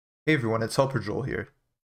Hey everyone, it's Helper Joel here.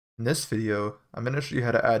 In this video, I'm going to show you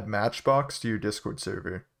how to add MatchBox to your Discord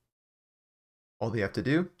server. All you have to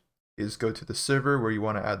do is go to the server where you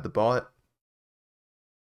want to add the bot.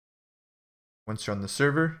 Once you're on the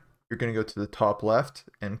server, you're going to go to the top left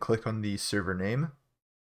and click on the server name.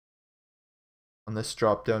 On this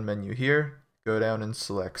drop-down menu here, go down and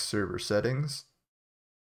select Server Settings.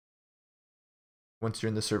 Once you're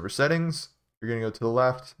in the server settings, you're going to go to the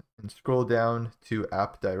left and scroll down to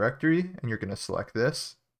App Directory, and you're going to select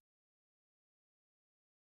this.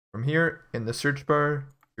 From here, in the search bar,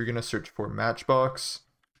 you're going to search for MatchBox.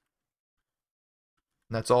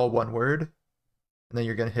 And that's all one word. And then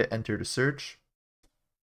you're going to hit enter to search.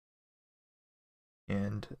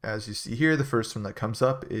 And as you see here, the first one that comes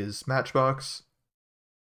up is MatchBox.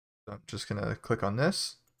 So I'm just going to click on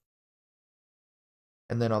this.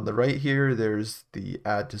 And then on the right here, there's the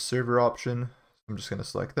add to server option. I'm just going to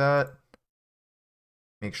select that.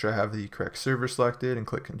 Make sure I have the correct server selected and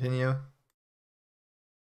click continue.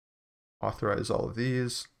 Authorize all of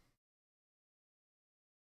these.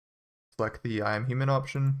 Select the I am human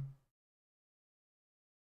option.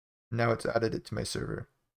 Now it's added it to my server.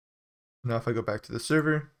 Now if I go back to the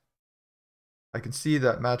server, I can see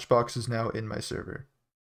that MatchBox is now in my server.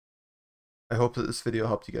 I hope that this video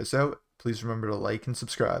helped you guys out. Please remember to like and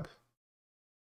subscribe.